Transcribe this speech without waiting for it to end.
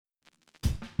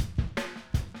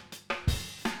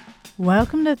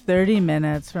Welcome to 30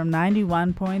 Minutes from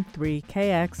 91.3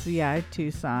 KXCI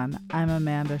Tucson. I'm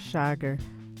Amanda Shauger.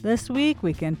 This week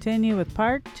we continue with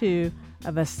part 2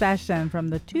 of a session from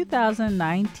the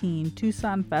 2019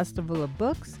 Tucson Festival of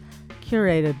Books,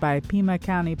 curated by Pima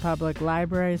County Public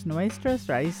Library's Nuestras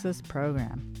Raíces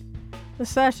program. The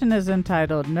session is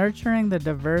entitled Nurturing the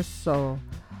Diverse Soul.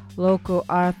 Local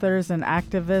authors and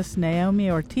activists Naomi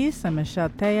Ortiz and Michelle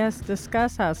Tejas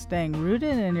discuss how staying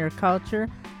rooted in your culture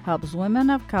helps women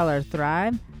of color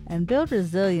thrive and build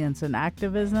resilience in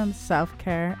activism,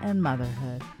 self-care, and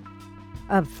motherhood.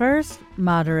 Up first,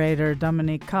 moderator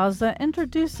Dominique Calza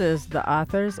introduces the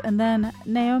authors, and then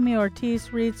Naomi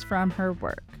Ortiz reads from her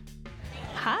work.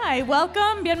 Hi,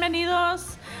 welcome,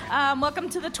 bienvenidos. Welcome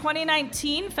to the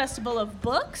 2019 Festival of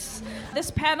Books.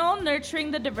 This panel, Nurturing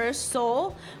the Diverse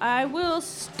Soul, I will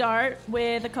start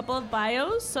with a couple of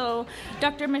bios. So,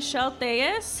 Dr. Michelle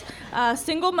Tejas,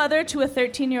 single mother to a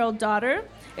 13-year-old daughter,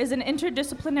 is an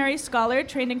interdisciplinary scholar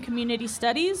trained in community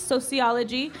studies,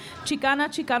 sociology,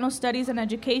 Chicano studies, and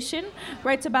education,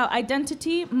 writes about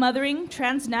identity, mothering,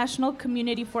 transnational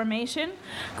community formation,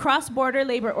 cross-border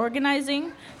labor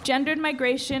organizing, gendered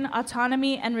migration,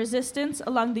 autonomy, and resistance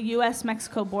along the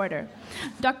U.S.-Mexico border.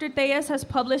 Dr. Tejas has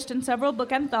published in several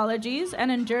book anthologies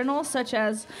and in journals such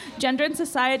as Gender and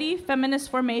Society, Feminist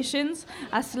Formations,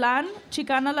 Aslan,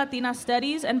 Chicana Latina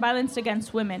Studies, and Violence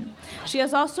Against Women. She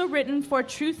has also written for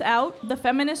Truth Out, The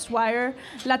Feminist Wire,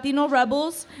 Latino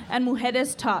Rebels, and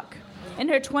Mujeres Talk. In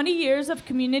her 20 years of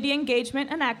community engagement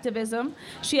and activism,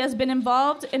 she has been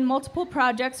involved in multiple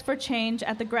projects for change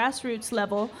at the grassroots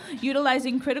level,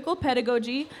 utilizing critical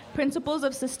pedagogy, principles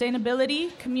of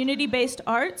sustainability, community-based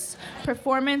arts,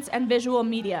 performance, and visual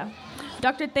media.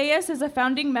 Dr. Tejas is a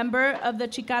founding member of the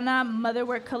Chicana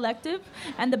Motherwork Collective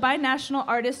and the Binational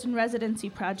Artist in Residency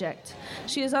Project.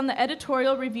 She is on the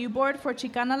editorial review board for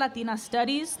Chicana Latina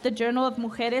Studies, the Journal of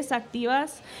Mujeres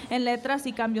Activas en Letras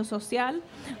y Cambio Social,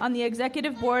 on the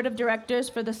executive board of directors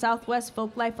for the Southwest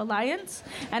Folklife Alliance,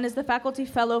 and is the faculty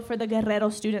fellow for the Guerrero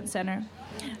Student Center.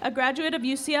 A graduate of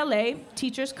UCLA,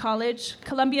 Teachers College,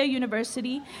 Columbia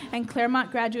University, and Claremont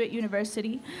Graduate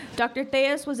University, Dr.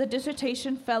 Tejas was a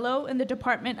dissertation fellow in the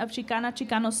Department of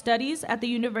Chicano Studies at the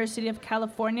University of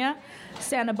California,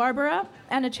 Santa Barbara,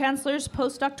 and a chancellor's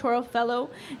postdoctoral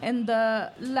fellow in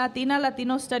the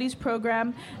Latino Studies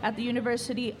program at the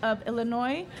University of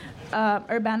Illinois,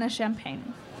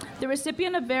 Urbana-Champaign. The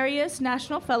recipient of various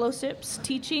national fellowships,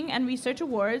 teaching, and research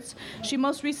awards, she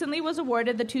most recently was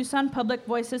awarded the Tucson Public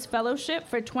Voices Fellowship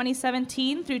for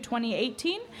 2017 through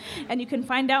 2018, and you can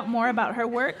find out more about her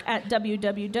work at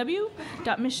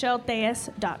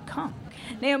www.michelletejas.com.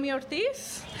 Naomi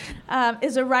Ortiz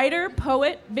is a writer,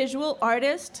 poet, visual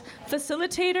artist,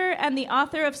 facilitator, and the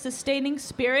author of Sustaining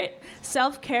Spirit,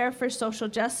 Self-Care for Social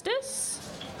Justice.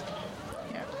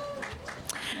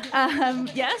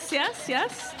 Yes.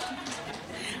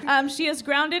 She is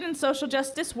grounded in social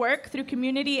justice work through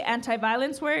community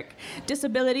anti-violence work,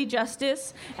 disability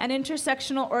justice, and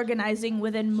intersectional organizing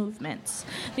within movements.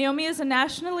 Naomi is a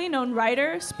nationally known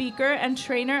writer, speaker, and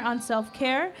trainer on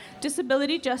self-care,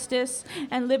 disability justice,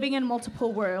 and living in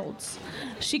multiple worlds.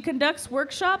 She conducts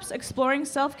workshops exploring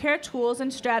self-care tools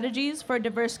and strategies for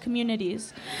diverse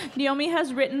communities. Naomi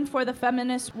has written for The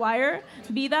Feminist Wire,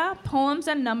 Vida, Poems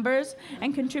and Numbers,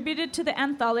 and contributed to the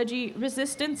anthology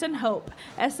Resistance and Hope,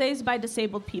 Essays by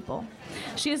Disabled People.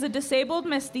 She is a disabled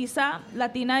mestiza,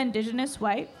 Latina indigenous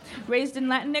white, raised in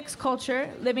Latinx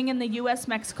culture, living in the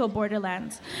U.S.-Mexico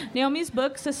borderlands. Naomi's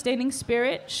book, Sustaining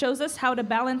Spirit, shows us how to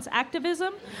balance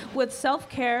activism with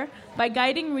self-care by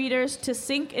guiding readers to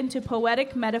sink into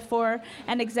poetic metaphor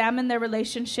and examine their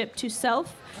relationship to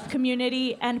self,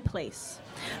 community, and place.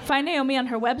 Find Naomi on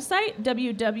her website,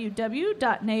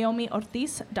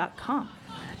 www.naomiortiz.com.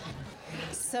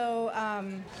 So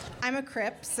I'm a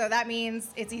Crip, so that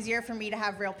means it's easier for me to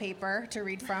have real paper to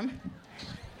read from.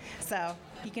 So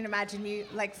you can imagine me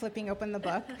like flipping open the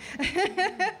book.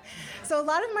 So a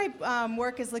lot of my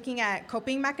work is looking at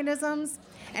coping mechanisms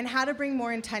and how to bring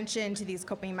more intention to these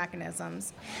coping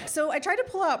mechanisms. So I tried to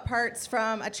pull out parts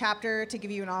from a chapter to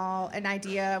give you an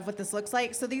idea of what this looks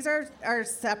like. So these are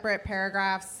separate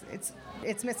paragraphs.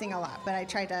 It's missing a lot, but I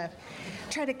try to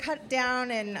cut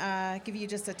down and give you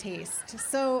just a taste.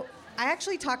 So I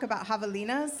actually talk about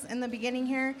javelinas in the beginning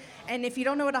here, and if you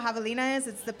don't know what a javelina is,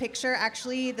 it's the picture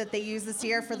actually that they use this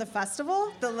year for the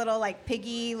festival, the little like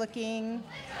piggy-looking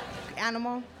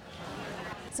animal.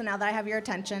 So now that I have your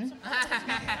attention.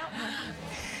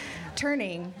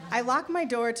 Turning, I lock my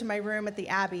door to my room at the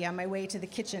Abbey on my way to the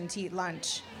kitchen to eat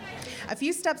lunch. A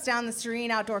few steps down the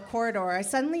serene outdoor corridor, I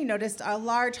suddenly noticed a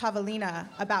large javelina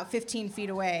about 15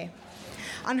 feet away.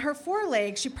 On her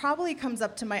forelegs, she probably comes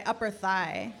up to my upper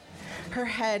thigh. Her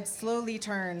head slowly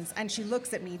turns, and she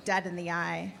looks at me dead in the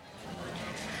eye.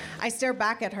 I stare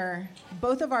back at her,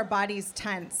 both of our bodies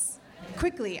tense.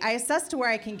 Quickly, I assess to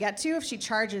where I can get to if she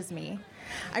charges me.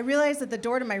 I realize that the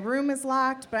door to my room is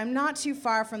locked, but I'm not too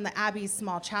far from the Abbey's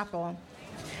small chapel.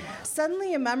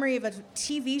 Suddenly, a memory of a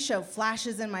TV show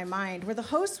flashes in my mind where the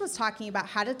host was talking about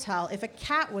how to tell if a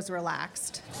cat was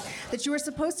relaxed. That you were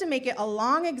supposed to make it a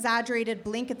long, exaggerated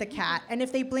blink at the cat, and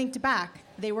if they blinked back,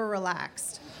 they were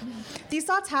relaxed. These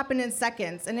thoughts happen in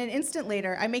seconds, and an instant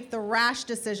later, I make the rash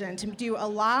decision to do a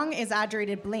long,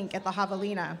 exaggerated blink at the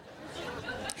javelina.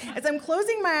 As I'm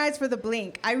closing my eyes for the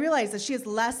blink, I realize that she is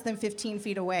less than 15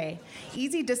 feet away.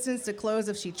 Easy distance to close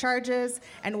if she charges,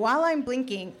 and while I'm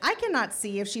blinking, I cannot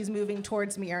see if she's moving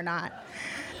towards me or not.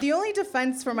 The only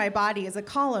defense for my body is a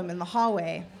column in the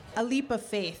hallway. A leap of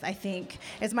faith, I think,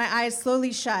 as my eyes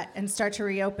slowly shut and start to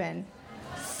reopen.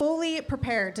 Fully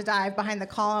prepared to dive behind the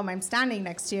column I'm standing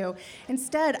next to,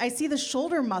 instead, I see the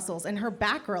shoulder muscles in her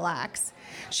back relax.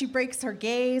 She breaks her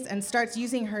gaze and starts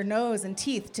using her nose and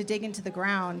teeth to dig into the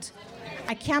ground.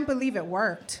 I can't believe it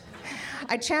worked.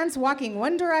 I chance walking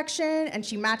one direction, and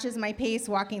she matches my pace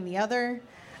walking the other.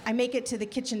 I make it to the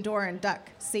kitchen door and duck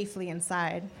safely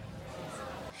inside.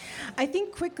 I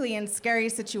think quickly in scary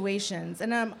situations,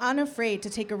 and I'm unafraid to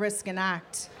take a risk and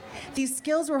act. These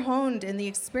skills were honed in the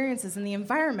experiences and the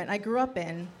environment I grew up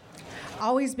in.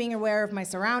 Always being aware of my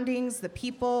surroundings, the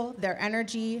people, their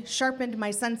energy, sharpened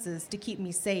my senses to keep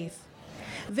me safe.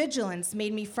 Vigilance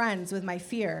made me friends with my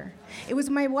fear. It was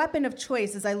my weapon of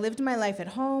choice as I lived my life at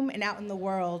home and out in the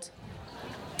world.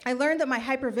 I learned that my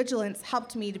hypervigilance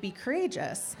helped me to be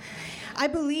courageous. I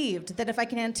believed that if I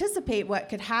can anticipate what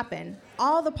could happen,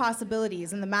 all the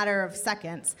possibilities in the matter of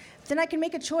seconds, then I can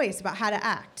make a choice about how to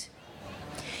act.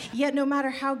 Yet no matter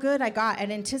how good I got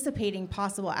at anticipating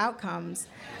possible outcomes,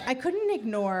 I couldn't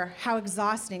ignore how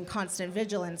exhausting constant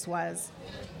vigilance was.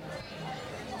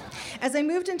 As I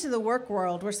moved into the work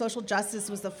world where social justice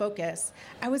was the focus,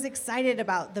 I was excited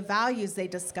about the values they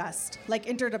discussed, like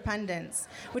interdependence,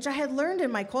 which I had learned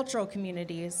in my cultural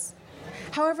communities.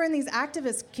 However, in these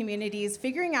activist communities,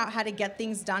 figuring out how to get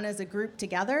things done as a group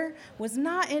together was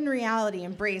not in reality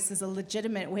embraced as a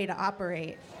legitimate way to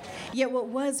operate. Yet what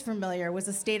was familiar was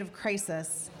a state of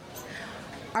crisis.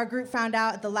 Our group found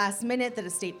out at the last minute that a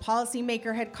state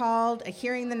policymaker had called, a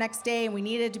hearing the next day, and we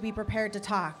needed to be prepared to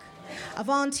talk. A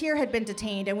volunteer had been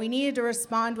detained, and we needed to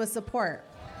respond with support.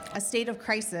 A state of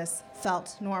crisis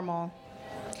felt normal.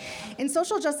 In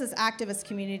social justice activist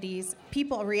communities,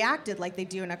 people reacted like they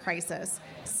do in a crisis,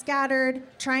 scattered,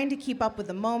 trying to keep up with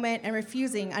the moment, and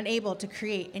refusing, unable to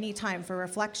create any time for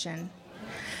reflection.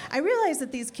 I realized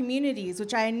that these communities,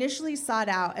 which I initially sought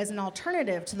out as an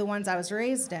alternative to the ones I was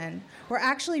raised in, were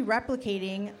actually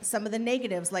replicating some of the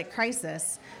negatives like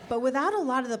crisis, but without a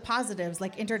lot of the positives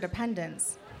like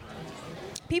interdependence.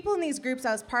 People in these groups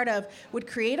I was part of would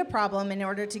create a problem in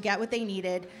order to get what they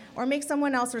needed or make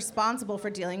someone else responsible for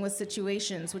dealing with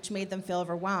situations which made them feel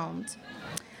overwhelmed.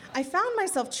 I found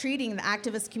myself treating the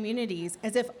activist communities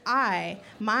as if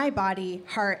my body,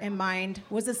 heart, and mind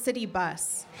was a city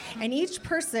bus, and each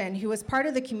person who was part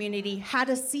of the community had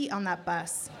a seat on that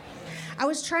bus. I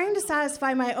was trying to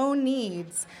satisfy my own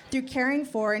needs through caring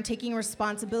for and taking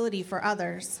responsibility for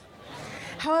others.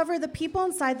 However, the people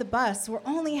inside the bus were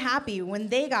only happy when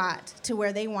they got to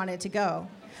where they wanted to go,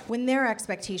 when their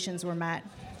expectations were met.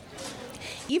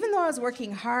 Even though I was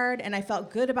working hard and I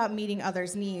felt good about meeting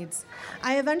others' needs,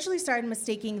 I eventually started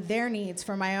mistaking their needs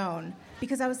for my own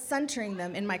because I was centering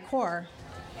them in my core.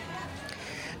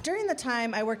 During the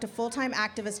time I worked a full-time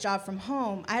activist job from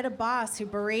home, I had a boss who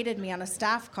berated me on a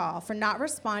staff call for not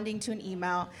responding to an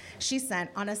email she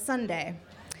sent on a Sunday.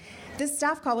 This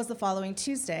staff call was the following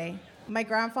Tuesday. My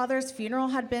grandfather's funeral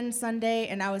had been Sunday,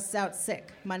 and I was out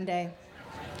sick Monday.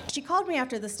 She called me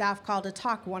after the staff call to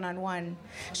talk one-on-one.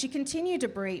 She continued to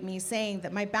berate me, saying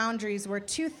that my boundaries were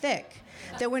too thick,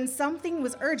 that when something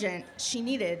was urgent, she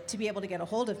needed to be able to get a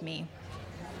hold of me.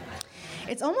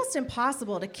 It's almost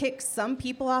impossible to kick some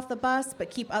people off the bus but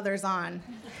keep others on.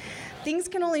 Things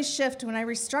can only shift when I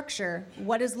restructure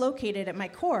what is located at my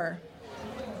core.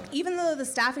 Even though the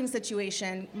staffing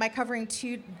situation, my covering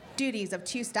duties of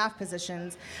 2 staff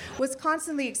positions, was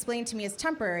constantly explained to me as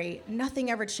temporary,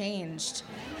 nothing ever changed.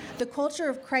 The culture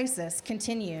of crisis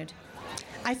continued.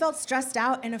 I felt stressed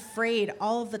out and afraid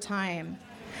all of the time.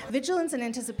 Vigilance and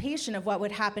anticipation of what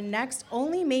would happen next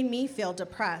only made me feel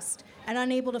depressed and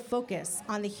unable to focus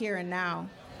on the here and now.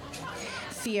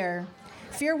 Fear.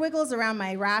 Fear wiggles around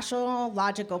my rational,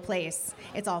 logical place.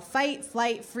 It's all fight,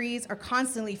 flight, freeze, or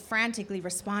constantly frantically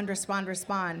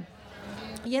respond.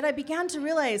 Yet I began to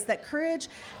realize that courage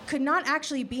could not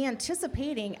actually be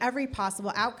anticipating every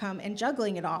possible outcome and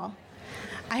juggling it all.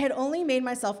 I had only made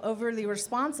myself overly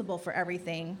responsible for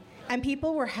everything, and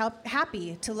people were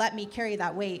happy to let me carry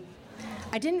that weight.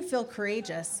 I didn't feel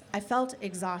courageous. I felt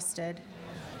exhausted.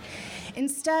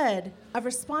 Instead of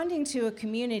responding to a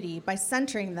community by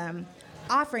centering them,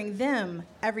 offering them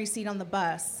every seat on the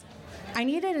bus, I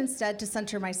needed instead to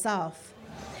center myself.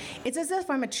 It's as if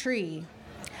I'm a tree.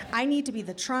 I need to be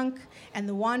the trunk and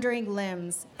the wandering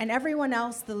limbs, and everyone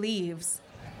else the leaves.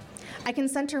 I can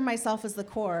center myself as the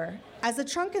core. As the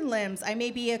trunk and limbs, I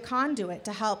may be a conduit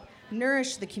to help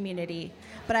nourish the community,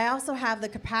 but I also have the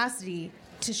capacity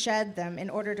to shed them in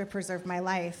order to preserve my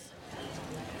life.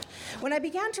 When I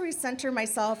began to recenter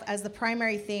myself as the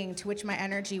primary thing to which my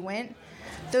energy went,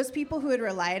 those people who had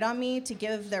relied on me to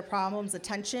give their problems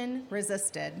attention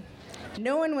resisted.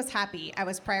 No one was happy I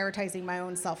was prioritizing my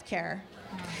own self-care,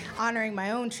 honoring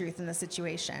my own truth in the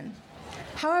situation.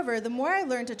 However, the more I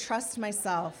learned to trust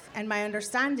myself and my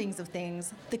understandings of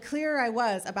things, the clearer I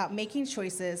was about making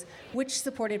choices which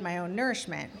supported my own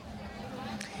nourishment.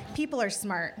 People are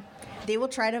smart. They will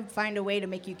try to find a way to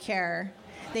make you care.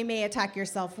 They may attack your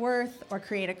self-worth or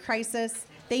create a crisis.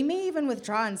 They may even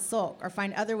withdraw and sulk or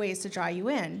find other ways to draw you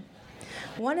in.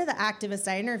 One of the activists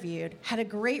I interviewed had a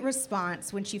great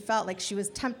response when she felt like she was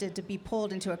tempted to be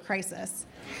pulled into a crisis.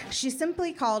 She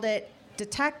simply called it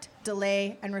detect,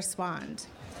 delay, and respond.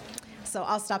 So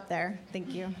I'll stop there.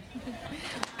 Thank you.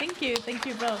 Thank you. Thank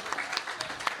you both.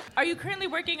 Are you currently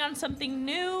working on something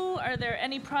new? Are there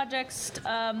any projects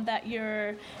that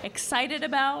you're excited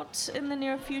about in the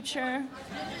near future?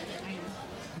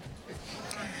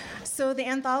 So the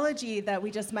anthology that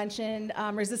we just mentioned,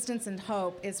 Resistance and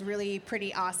Hope, is really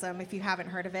pretty awesome if you haven't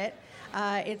heard of it.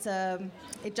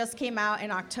 It just came out in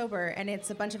October, and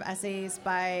it's a bunch of essays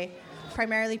by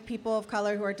primarily people of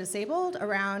color who are disabled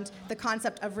around the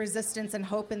concept of resistance and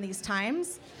hope in these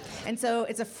times. And so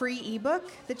it's a free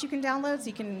ebook that you can download, so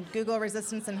you can Google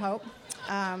Resistance and Hope.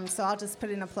 So I'll just put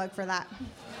in a plug for that.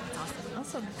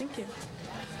 Awesome. Thank you.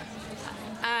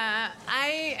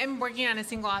 I am working on a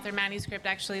single author manuscript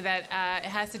actually that it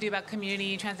has to do about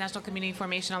transnational community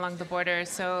formation along the border.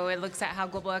 So it looks at how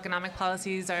global economic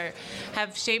policies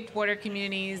have shaped border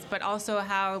communities, but also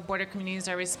how border communities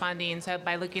are responding. So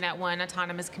by looking at one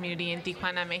autonomous community in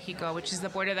Tijuana, Mexico, which is the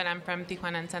border that I'm from,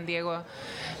 Tijuana and San Diego.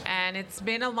 And it's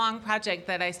been a long project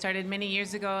that I started many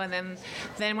years ago. And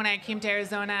then when I came to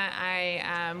Arizona,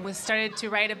 I started to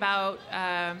write about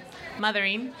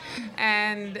mothering,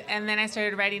 and then I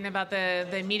started writing about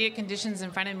the immediate conditions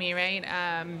in front of me, right?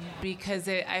 Because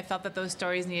I felt that those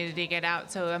stories needed to get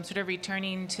out. So I'm sort of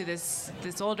returning to this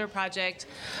older project,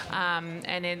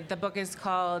 and the book is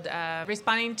called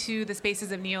Responding to the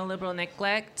Spaces of Neoliberal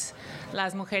Neglect,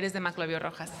 Las Mujeres de Maclovio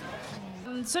Rojas.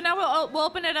 So now we'll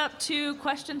open it up to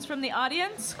questions from the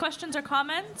audience. Questions or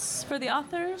comments for the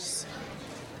authors?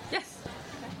 Yes.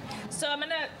 So I'm going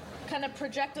to kind of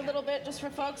project a little bit just for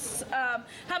folks.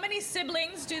 How many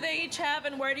siblings do they each have,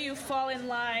 and where do you fall in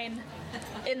line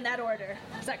in that order?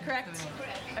 Is that correct?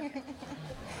 Okay.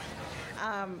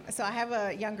 So I have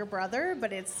a younger brother,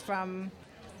 but it's from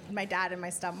my dad and my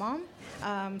stepmom.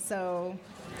 So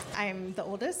I'm the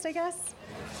oldest, I guess.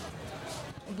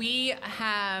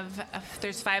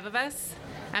 There's 5 of us.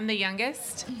 I'm the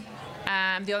youngest.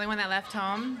 I'm the only one that left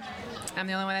home. I'm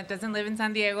the only one that doesn't live in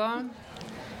San Diego.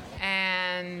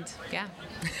 And yeah,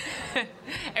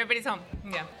 everybody's home.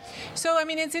 Yeah. So, I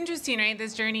mean, it's interesting, right?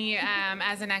 This journey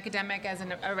as an academic, as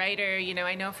a writer,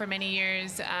 I know for many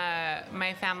years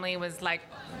my family was like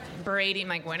berating,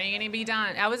 like, when are you going to be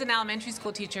done? I was an elementary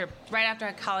school teacher right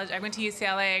after college. I went to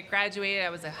UCLA, I graduated,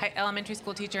 I was an elementary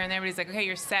school teacher, and everybody's like, okay,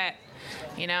 you're set.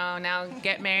 Now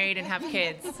get married and have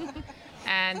kids.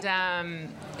 And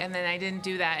then I didn't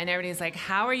do that, and everybody's like,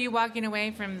 how are you walking away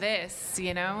from this,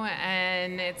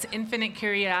 And it's infinite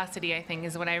curiosity, I think,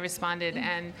 is what I responded.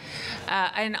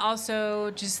 And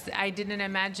also just, I didn't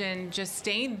imagine just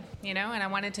staying, and I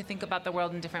wanted to think about the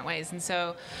world in different ways. And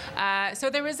so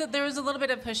there was a little bit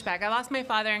of pushback. I lost my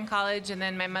father in college, and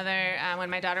then my mother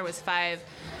when my daughter was 5.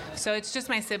 So it's just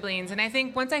my siblings. And I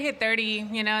think once I hit 30,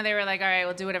 they were like, all right,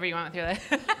 we'll do whatever you want with your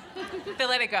life. They'll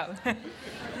let it go.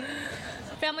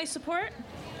 Family support?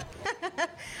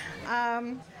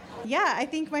 Yeah, I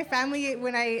think my family,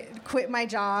 when I quit my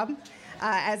job,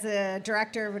 as a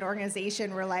director of an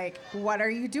organization, were like, what are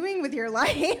you doing with your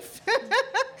life?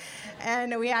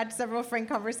 And we had several frank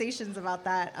conversations about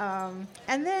that.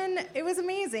 And then it was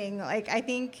amazing. Like, I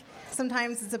think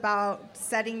sometimes it's about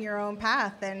setting your own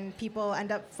path, and people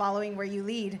end up following where you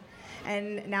lead.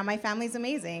 And now my family's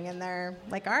amazing, and they're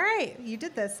like, all right, you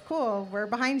did this, cool, we're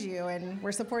behind you, and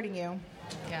we're supporting you.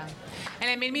 Yeah, and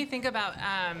it made me think about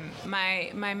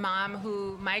my mom,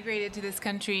 who migrated to this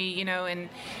country, you know, and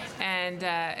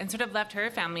sort of left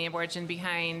her family of origin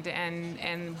behind,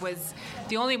 and was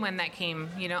the only one that came.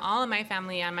 You know, all of my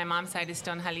family on my mom's side is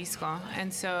still in Jalisco,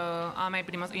 and so all my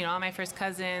primos, you know, all my first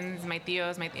cousins, my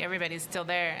tios, everybody's still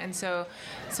there, and so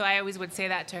I always would say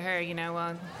that to her, you know,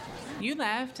 well, you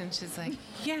left, and she's like,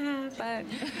 yeah, but,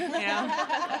 you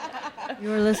know. You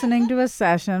were listening to a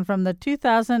session from the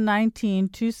 2019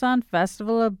 Tucson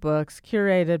Festival of Books,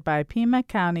 curated by Pima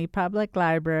County Public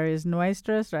Library's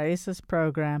Nuestras Raíces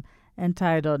program,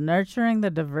 entitled Nurturing the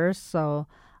Diverse Soul,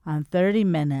 on 30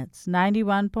 Minutes,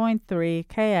 91.3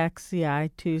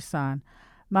 KXCI Tucson.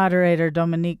 Moderator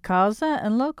Dominique Calza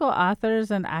and local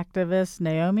authors and activists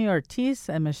Naomi Ortiz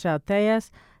and Michelle Tejas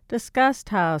discussed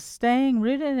how staying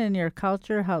rooted in your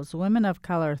culture helps women of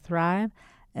color thrive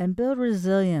and build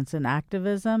resilience in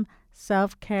activism,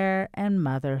 self-care, and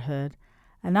motherhood.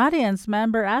 An audience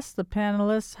member asked the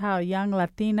panelists how young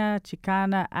Latina,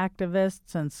 Chicana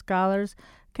activists and scholars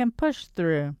can push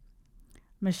through.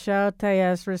 Michelle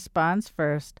Tejas responds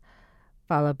first,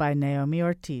 followed by Naomi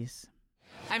Ortiz.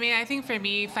 I mean, I think for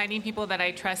me, finding people that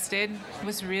I trusted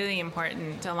was really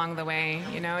important along the way,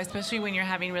 you know, especially when you're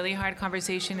having really hard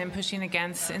conversation and pushing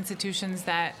against institutions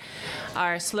that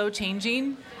are slow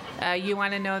changing. You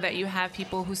want to know that you have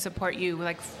people who support you,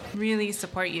 like really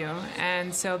support you.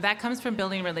 And so that comes from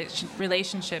building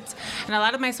relationships. And a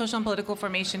lot of my social and political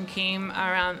formation came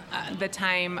around the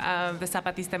time of the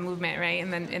Zapatista movement, right, in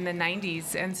the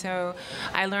 90s. And so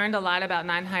I learned a lot about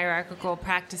non-hierarchical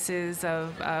practices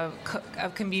of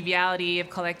conviviality,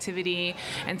 of collectivity.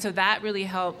 And so that really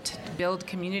helped build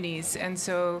communities. And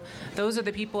so those are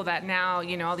the people that now,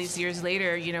 you know, all these years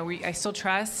later, you know, I still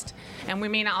trust. And we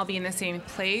may not all be in the same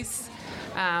place.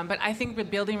 But I think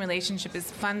building relationship is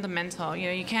fundamental. You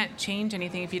know, you can't change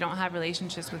anything if you don't have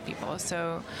relationships with people.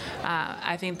 So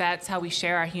I think that's how we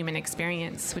share our human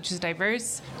experience, which is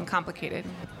diverse and complicated.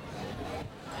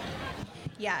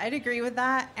 Yeah, I'd agree with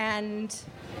that. And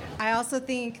I also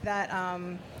think that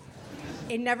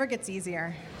it never gets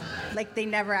easier. Like, they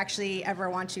never actually ever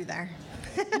want you there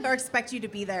or expect you to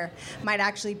be there. Might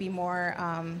actually be more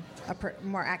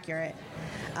accurate.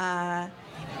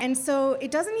 And so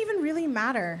it doesn't even really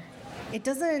matter. It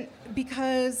doesn't,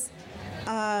 because,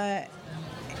 I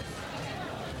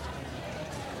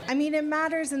mean, it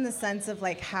matters in the sense of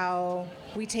like how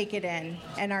we take it in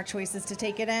and our choices to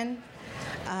take it in.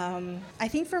 I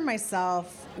think for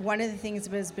myself, one of the things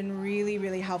that has been really,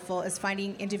 really helpful is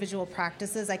finding individual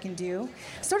practices I can do,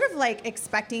 sort of like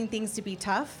expecting things to be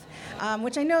tough,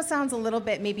 which I know sounds a little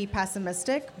bit maybe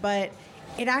pessimistic, but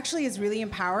it actually is really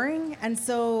empowering. And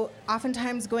so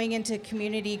oftentimes going into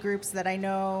community groups that I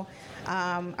know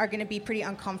are going to be pretty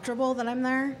uncomfortable that I'm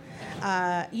there,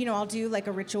 you know, I'll do like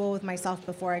a ritual with myself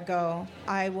before I go.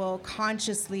 I will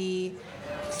consciously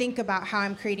think about how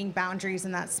I'm creating boundaries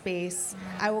in that space.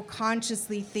 I will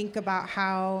consciously think about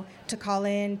how to call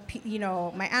in, you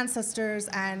know, my ancestors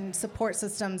and support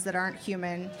systems that aren't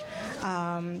human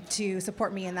to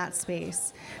support me in that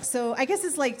space. So I guess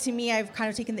it's like, to me, I've kind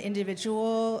of taken the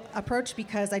individual approach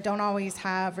because I don't always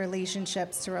have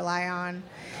relationships to rely on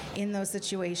in those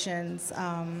situations.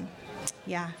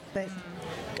 Yeah, but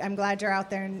I'm glad you're out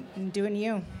there and doing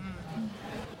you.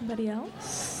 Anybody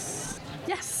else?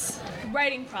 Yes.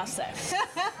 Writing process.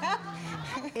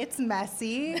 It's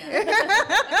messy.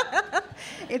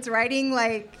 It's writing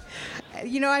like,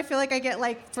 you know, I feel like I get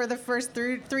like for the first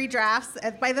three drafts,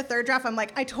 by the third draft, I'm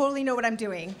like, I totally know what I'm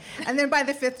doing. And then by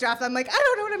the fifth draft, I'm like, I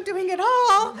don't know what I'm doing at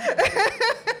all.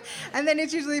 And then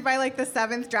it's usually by like the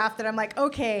seventh draft that I'm like,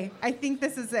 okay, I think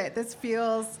this is it. This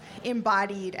feels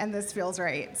embodied and this feels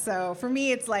right. So for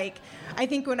me, it's like, I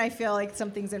think when I feel like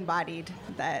something's embodied,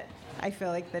 that I feel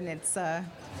like then it's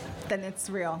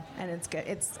real and it's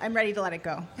good. I'm ready to let it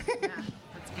go. Yeah,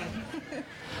 that's good.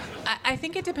 I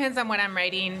think it depends on what I'm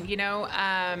writing. You know,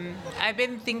 I've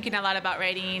been thinking a lot about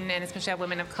writing, and especially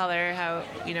women of color, how,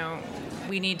 you know,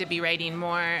 we need to be writing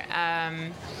more.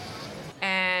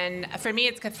 And And for me,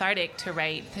 it's cathartic to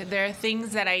write. There are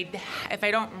things that if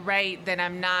I don't write, then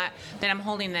I'm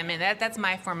holding them in. That's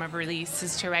my form of release,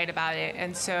 is to write about it.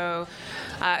 And so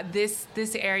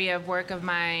this area of work of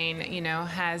mine,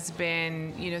 has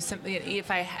been,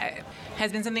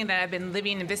 has been something that I've been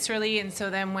living viscerally. And so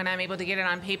then when I'm able to get it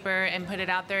on paper and put it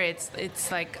out there,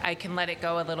 it's like I can let it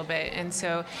go a little bit. And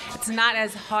so it's not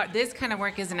as hard. This kind of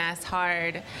work isn't as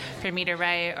hard for me to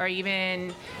write, or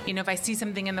even, if I see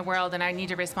something in the world and I need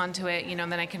to respond to it,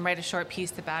 then I can write a short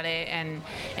piece about it, and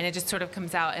it just sort of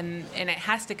comes out, and it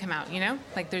has to come out,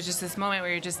 like there's just this moment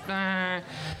where you're just, Then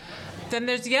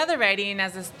there's the other writing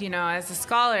as a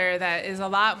scholar that is a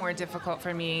lot more difficult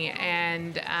for me,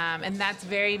 and that's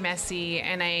very messy,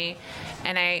 and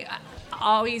I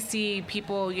always see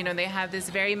people, they have this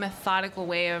very methodical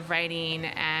way of writing,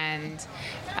 and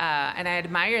I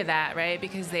admire that, right?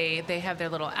 Because they have their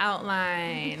little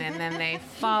outline, and then they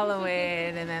follow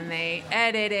it, and then they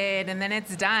edit it, and then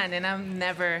it's done. And I'm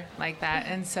never like that.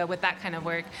 And so with that kind of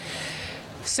work,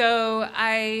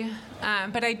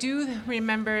 but I do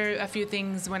remember a few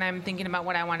things when I'm thinking about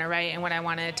what I want to write and what I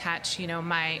want to attach,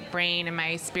 my brain and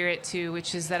my spirit to,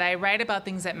 which is that I write about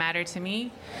things that matter to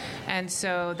me. And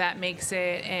so that makes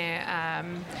it,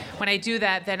 when I do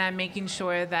that, then I'm making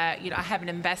sure that, I have an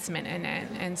investment in it.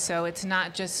 And so it's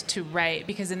not just to write,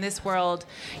 because in this world,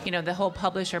 the whole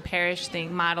publish or perish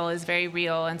model is very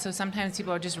real. And so sometimes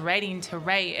people are just writing to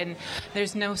write, and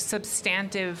there's no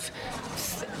substantive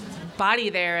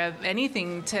body there of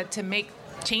anything to make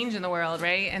change in the world,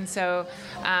 right? And so,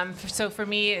 for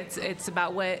me, it's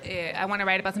about what I want to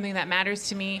write about, something that matters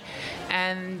to me,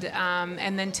 and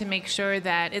then to make sure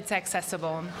that it's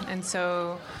accessible. And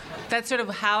so that's sort of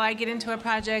how I get into a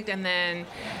project. And then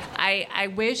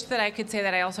I wish that I could say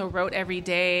that I also wrote every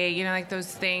day, like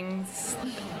those things.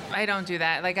 I don't do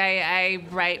that. Like I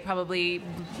write probably,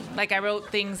 like I wrote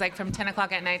things like from 10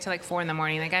 o'clock at night to like 4 in the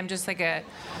morning. Like I'm just like a,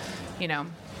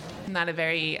 not a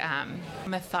very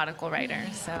methodical writer.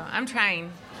 So I'm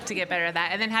trying to get better at that.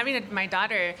 And then having my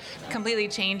daughter completely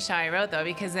changed how I wrote, though,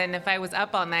 because then if I was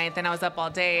up all night, then I was up all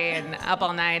day and up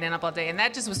all night and up all day. And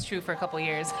that just was true for a couple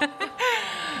years.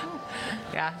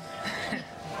 Yeah.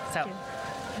 So,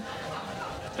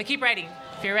 but keep writing.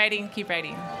 If you're writing, keep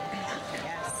writing.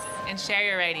 Yes. And share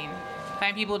your writing.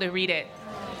 Find people to read it.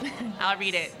 I'll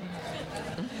read it.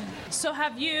 So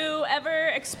have you ever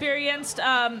experienced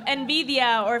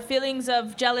envidia or feelings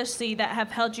of jealousy that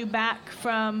have held you back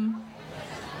from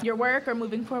your work or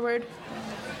moving forward?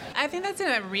 I think that's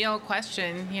a real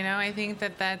question. I think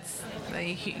that's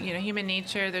human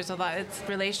nature. There's a lot.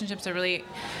 Relationships are really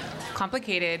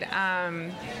complicated.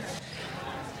 But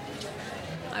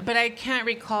I can't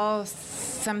recall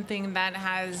something that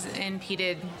has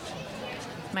impeded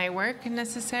my work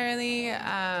necessarily.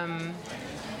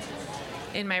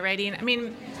 In my writing, I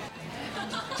mean,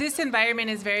 this environment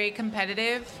is very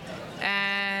competitive,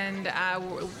 and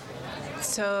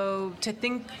so to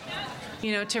think,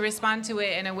 to respond to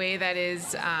it in a way that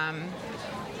is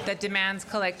that demands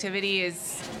collectivity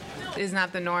is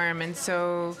not the norm. And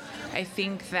so I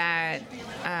think that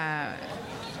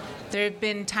there have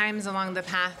been times along the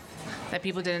path that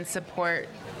people didn't support,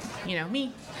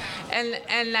 me,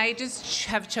 and I just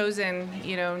have chosen,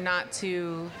 not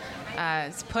to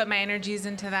put my energies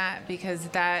into that, because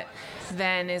that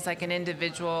then is like an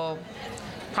individual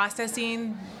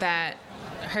processing that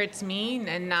hurts me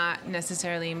and not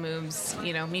necessarily moves,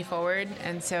 me forward.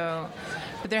 And so,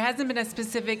 but there hasn't been a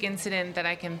specific incident that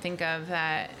I can think of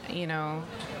that,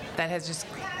 that has just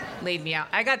laid me out.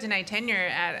 I got denied tenure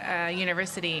at a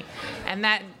university, and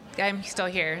that I'm still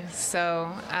here. So,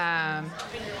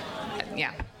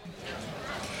 yeah.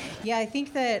 Yeah, I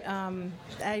think that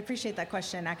I appreciate that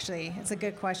question, actually. It's a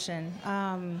good question.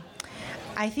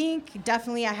 I think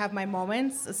definitely I have my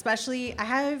moments, especially I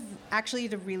have actually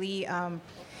to really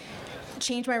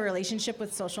change my relationship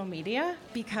with social media,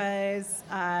 because,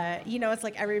 it's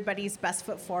like everybody's best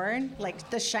foot forward, like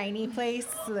the shiny place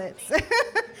that's,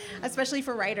 especially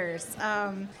for writers.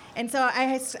 And so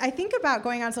I think about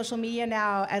going on social media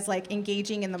now as like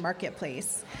engaging in the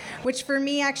marketplace, which for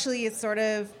me actually is sort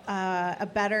of a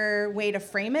better way to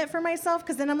frame it for myself,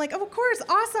 because then I'm like, oh, of course,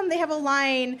 awesome, they have a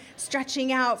line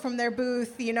stretching out from their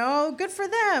booth, good for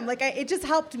them. Like it just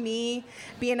helped me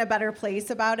be in a better place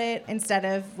about it, instead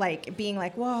of like being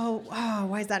like, whoa,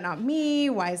 why is that not me?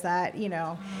 Why is that,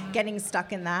 getting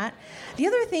stuck in that? The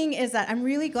other thing is that I'm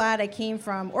really glad I came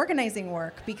from organizing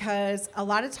work, because a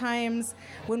lot of times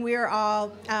when when we were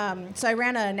all, so I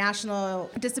ran a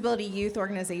national disability youth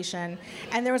organization,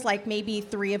 and there was like maybe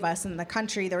 3 of us in the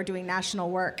country that were doing national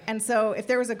work. And so if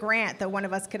there was a grant that one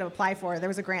of us could apply for, there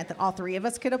was a grant that all 3 of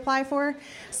us could apply for.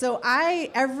 So I,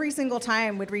 every single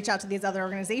time, would reach out to these other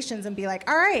organizations and be like,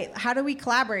 all right, how do we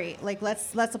collaborate? Like,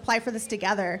 let's apply for this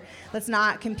together. Let's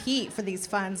not compete for these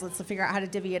funds. Let's figure out how to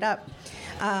divvy it up.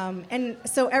 And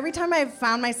so every time I've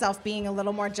found myself being a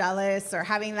little more jealous or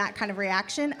having that kind of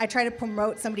reaction, I try to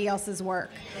promote somebody else's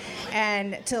work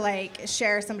and to like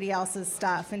share somebody else's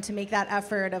stuff and to make that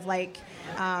effort of like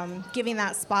giving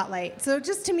that spotlight. So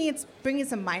just to me, it's bringing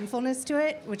some mindfulness to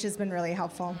it, which has been really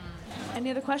helpful.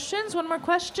 Any other questions? One more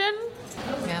question?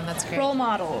 Yeah, that's great. Role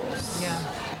models. Yeah.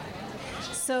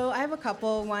 So I have a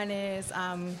couple. One is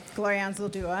Gloria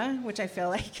Anzaldúa, which I feel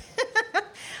like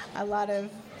a lot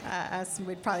of us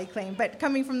would probably claim, but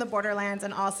coming from the borderlands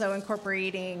and also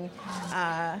incorporating,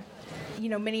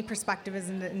 many perspectives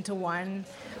into one,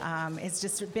 it's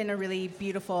just been a really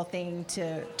beautiful thing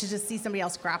to just see somebody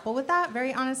else grapple with that,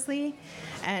 very honestly,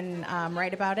 and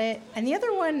write about it. And the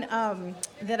other one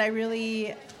that I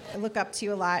really look up to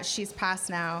a lot, she's passed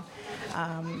now,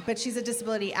 but she's a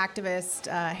disability activist,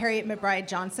 Harriet McBride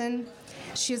Johnson.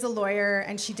 She's a lawyer,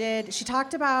 and she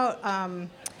talked about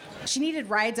she needed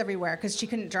rides everywhere because she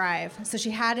couldn't drive. So she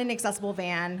had an accessible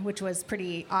van, which was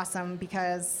pretty awesome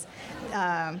because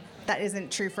that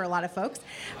isn't true for a lot of folks.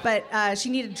 But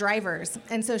she needed drivers.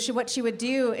 And so what she would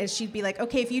do is she'd be like,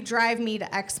 okay, if you drive me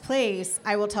to X place,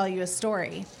 I will tell you a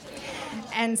story.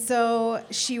 And so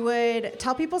she would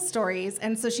tell people stories.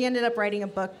 And so she ended up writing a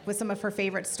book with some of her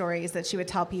favorite stories that she would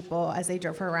tell people as they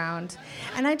drove her around.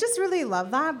 And I just really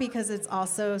love that because it's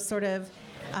also sort of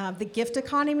the gift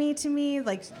economy to me,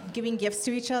 like giving gifts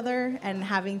to each other and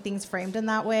having things framed in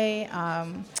that way.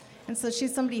 And so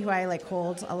she's somebody who I like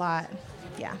hold a lot.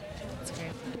 Yeah. That's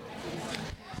great.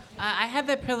 I had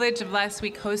the privilege of last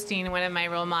week hosting one of my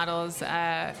role models.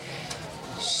 Her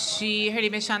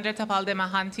name is Chandra Tapalde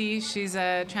Mahanti. She's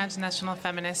a transnational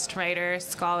feminist writer,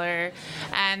 scholar.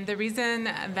 And the reason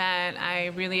that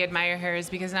I really admire her is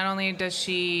because not only does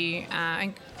she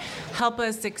help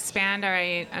us expand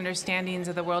our understandings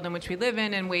of the world in which we live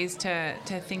in and ways to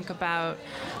think about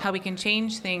how we can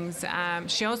change things,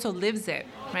 she also lives it,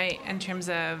 right, in terms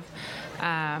of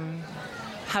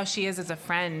how she is as a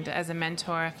friend, as a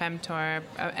mentor, a femtor,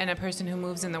 and a person who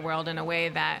moves in the world in a way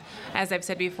that, as I've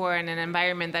said before, in an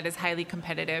environment that is highly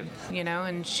competitive,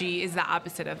 and she is the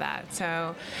opposite of that.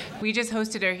 So we just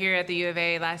hosted her here at the U of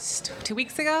A last 2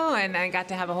 weeks ago, and I got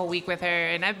to have a whole week with her.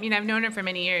 And I've known her for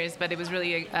many years, but it was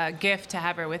really a gift to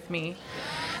have her with me.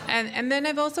 And then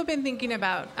I've also been thinking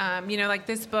about, like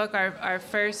this book, our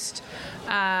first,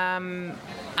 our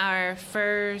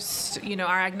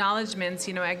acknowledgments,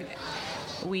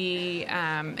 we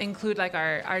include like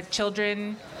our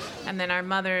children and then our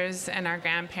mothers and our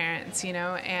grandparents,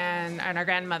 and our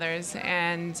grandmothers.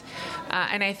 And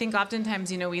I think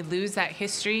oftentimes, we lose that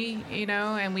history,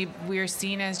 and we're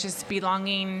seen as just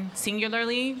belonging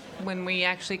singularly when we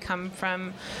actually come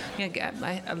from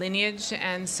a lineage.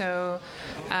 And so,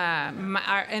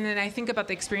 and then I think about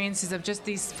the experiences of just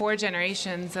these 4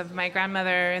 generations of my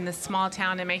grandmother in this small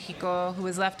town in Mexico who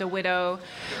was left a widow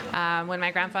when my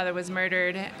grandfather was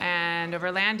murdered and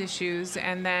over land issues,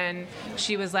 and then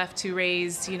she was left to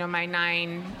raise, my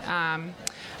 9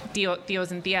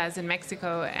 tios and tias in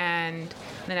Mexico, and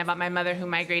then about my mother who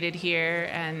migrated here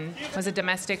and was a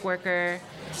domestic worker,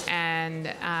 and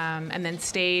then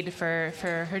stayed for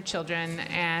her children,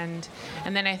 and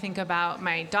then I think about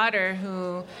my daughter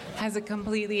who has a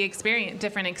completely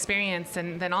different experience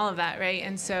than all of that, right?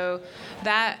 And so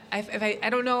that I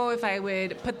don't know if I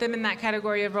would put them in that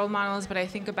category of role models, but I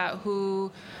think about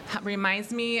who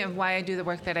reminds me of why I do the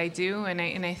work that I do, and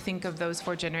I think of those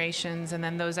 4 generations and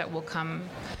then those that will come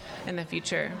in the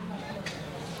future.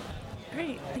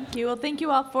 Great, thank you. Well, thank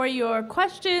you all for your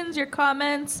questions, your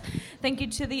comments. Thank you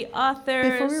to the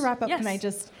authors. Before we wrap up, yes. Can I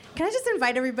just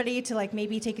invite everybody to like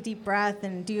maybe take a deep breath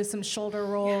and do some shoulder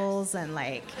rolls and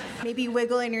like maybe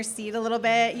wiggle in your seat a little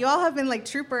bit. You all have been like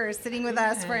troopers sitting with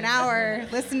us for an hour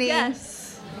listening.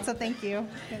 Yes. So thank you.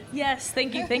 Yes,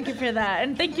 thank you. Thank you for that.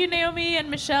 And thank you, Naomi and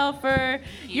Michelle, for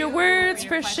your words,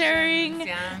 for sharing.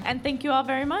 Yeah. And thank you all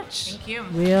very much. Thank you.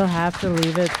 We'll have to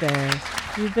leave it there.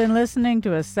 You've been listening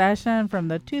to a session from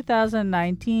the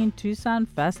 2019 Tucson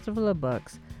Festival of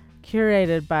Books,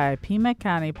 curated by Pima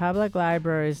County Public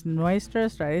Library's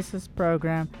Nuestras Raíces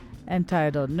program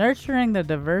entitled Nurturing the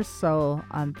Diverse Soul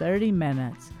on 30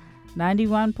 Minutes,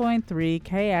 91.3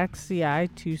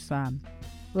 KXCI Tucson.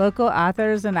 Local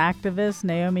authors and activists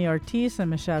Naomi Ortiz and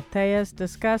Michelle Tejas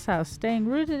discuss how staying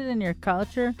rooted in your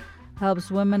culture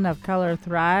helps women of color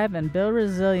thrive and build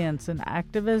resilience in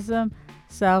activism,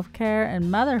 self-care, and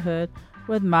motherhood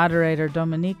with moderator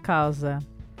Dominique Calza.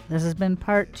 This has been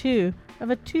part 2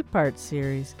 of a 2-part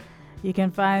series. You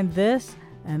can find this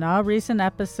and all recent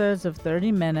episodes of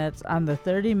 30 Minutes on the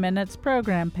 30 Minutes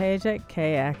program page at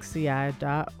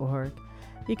kxci.org.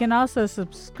 You can also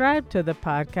subscribe to the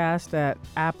podcast at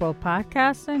Apple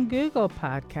Podcasts and Google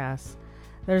Podcasts.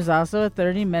 There's also a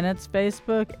 30 Minutes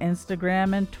Facebook,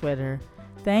 Instagram, and Twitter.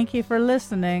 Thank you for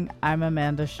listening. I'm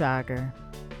Amanda Shauger.